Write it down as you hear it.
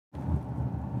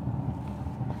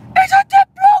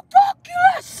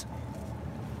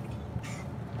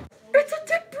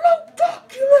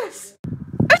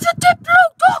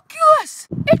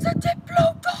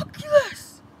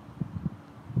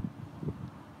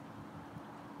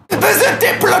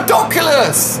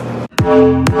DIPLODOCULUS!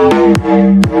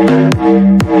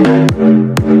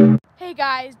 Hey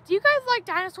guys, do you guys like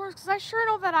dinosaurs? Because I sure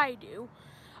know that I do.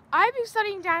 I've been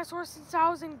studying dinosaurs since I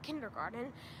was in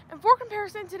kindergarten, and for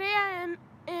comparison, today I am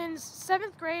in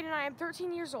 7th grade and I am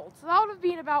 13 years old, so that would have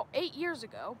been about 8 years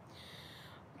ago.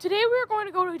 Today we are going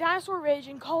to go to Dinosaur Ridge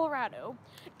in Colorado.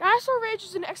 Dinosaur Ridge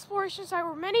is an exploration site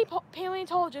where many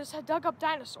paleontologists have dug up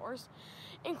dinosaurs,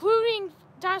 including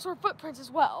dinosaur footprints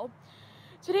as well.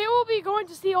 Today we'll be going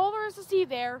to see all there is to see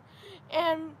there,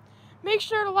 and make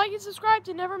sure to like and subscribe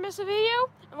to never miss a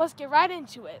video, and let's get right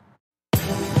into it.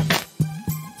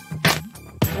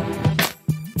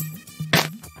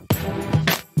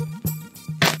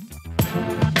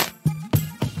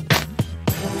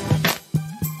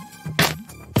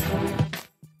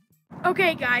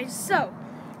 Okay guys, so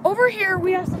over here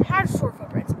we have some Hadrasaur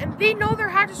footprints, and they know they're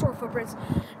Hadrasaur footprints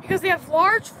because they have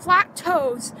large flat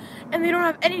toes and they don't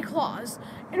have any claws.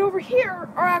 And over here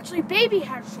are actually baby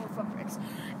Hadrasaur footprints,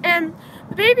 and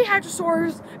the baby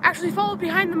Hadrasaurs actually followed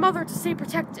behind the mother to stay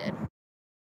protected.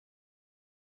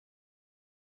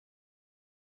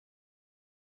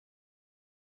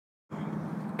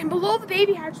 And below the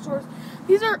baby Hadrasaurs,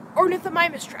 these are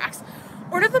Ornithomimus tracks.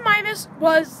 Ornithomimus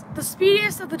was the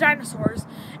speediest of the dinosaurs,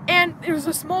 and it was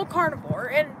a small carnivore,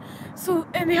 and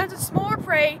they hunted smaller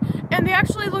prey, and they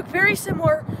actually look very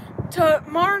similar to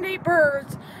modern-day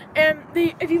birds, and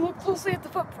if you look closely at the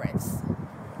footprints.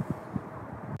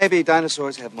 Maybe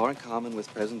dinosaurs have more in common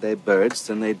with present-day birds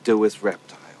than they do with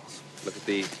reptiles. Look at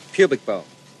the pubic bone,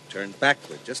 turned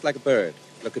backward, just like a bird.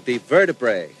 Look at the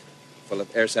vertebrae, full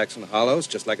of air sacs and hollows,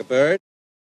 just like a bird.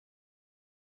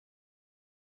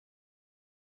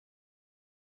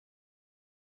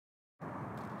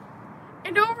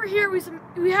 And over here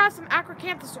we have some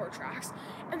Acrocanthasaur tracks.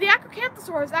 And the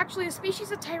Acrocanthasaur is actually a species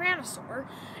of Tyrannosaur.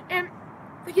 And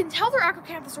we can tell they're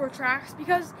Acrocanthasaur tracks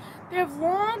because they have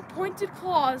long pointed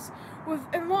claws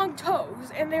and long toes.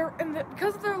 And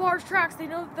because of their large tracks, they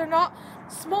know that they're not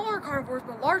smaller carnivores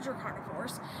but larger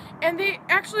carnivores. And they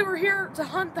actually were here to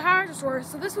hunt the Hadrasaurs,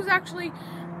 so this was actually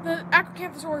the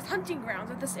Acrocanthasaur's hunting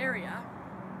grounds at this area.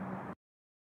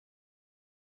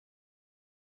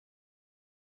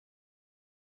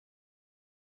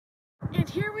 And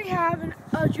here we have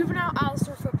a juvenile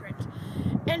Allosaur footprint.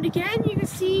 And again, you can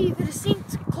see the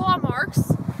distinct claw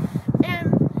marks.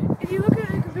 And if you look at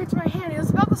it compared to my hand, it's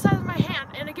about the size of my hand.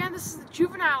 And again, this is the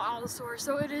juvenile Allosaur,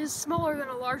 so it is smaller than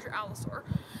a larger Allosaur.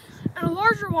 And a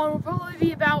larger one will probably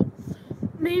be about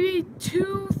maybe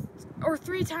 2 or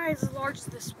 3 times as large as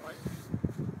this one.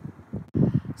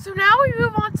 So now we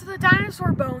move on to the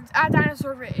dinosaur bones at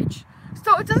Dinosaur Ridge.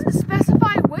 So it doesn't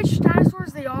specify which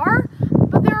dinosaurs they are,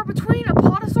 but they are between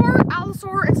Apatasaurus,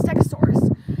 Allosaur, and Stegasaurus.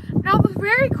 Now the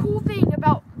very cool thing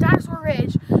about Dinosaur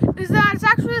Ridge is that it's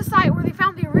actually a site where they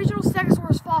found the original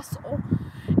Stegasaurus fossil.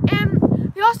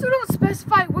 And they also don't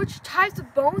specify which types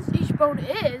of bones each bone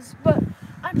is, but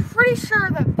I'm pretty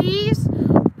sure that these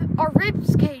are rib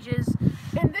cages,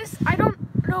 and this, I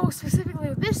don't know specifically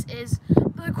what this is,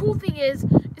 but the cool thing is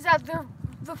that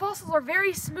the fossils are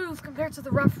very smooth compared to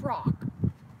the rough rock.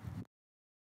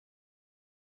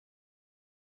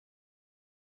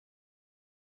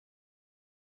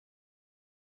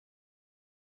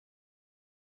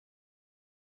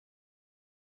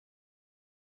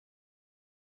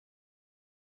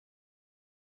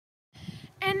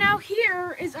 And now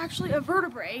here is actually a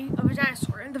vertebrae of a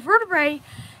dinosaur, and the vertebrae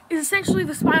is essentially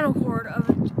the spinal cord of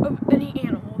any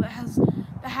animal that has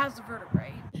the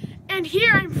vertebrae. And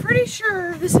here I'm pretty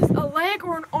sure this is a leg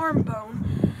or an arm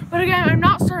bone, but again I'm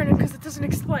not certain because it doesn't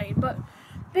explain. But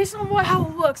based on how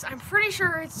it looks, I'm pretty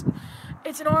sure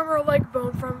it's an arm or a leg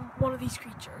bone from one of these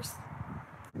creatures.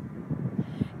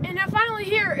 And now finally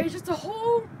here is just a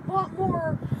whole lot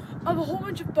more of a whole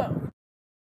bunch of bones.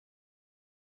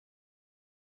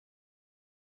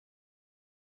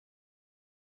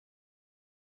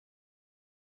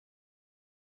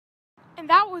 And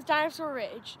that was Dinosaur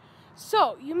Ridge.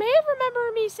 So, you may have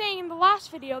remembered me saying in the last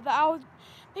video that I would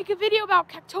make a video about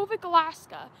Kaktovik,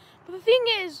 Alaska. But the thing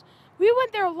is, we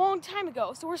went there a long time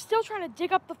ago, so we're still trying to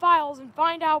dig up the files and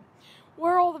find out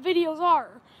where all the videos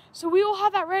are. So we will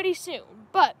have that ready soon.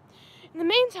 But, in the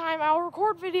meantime, I'll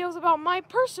record videos about my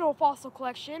personal fossil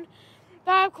collection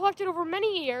that I've collected over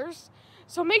many years.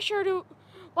 So make sure to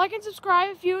like and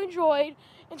subscribe if you enjoyed,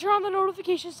 and turn on the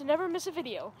notifications to never miss a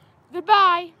video.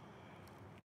 Goodbye!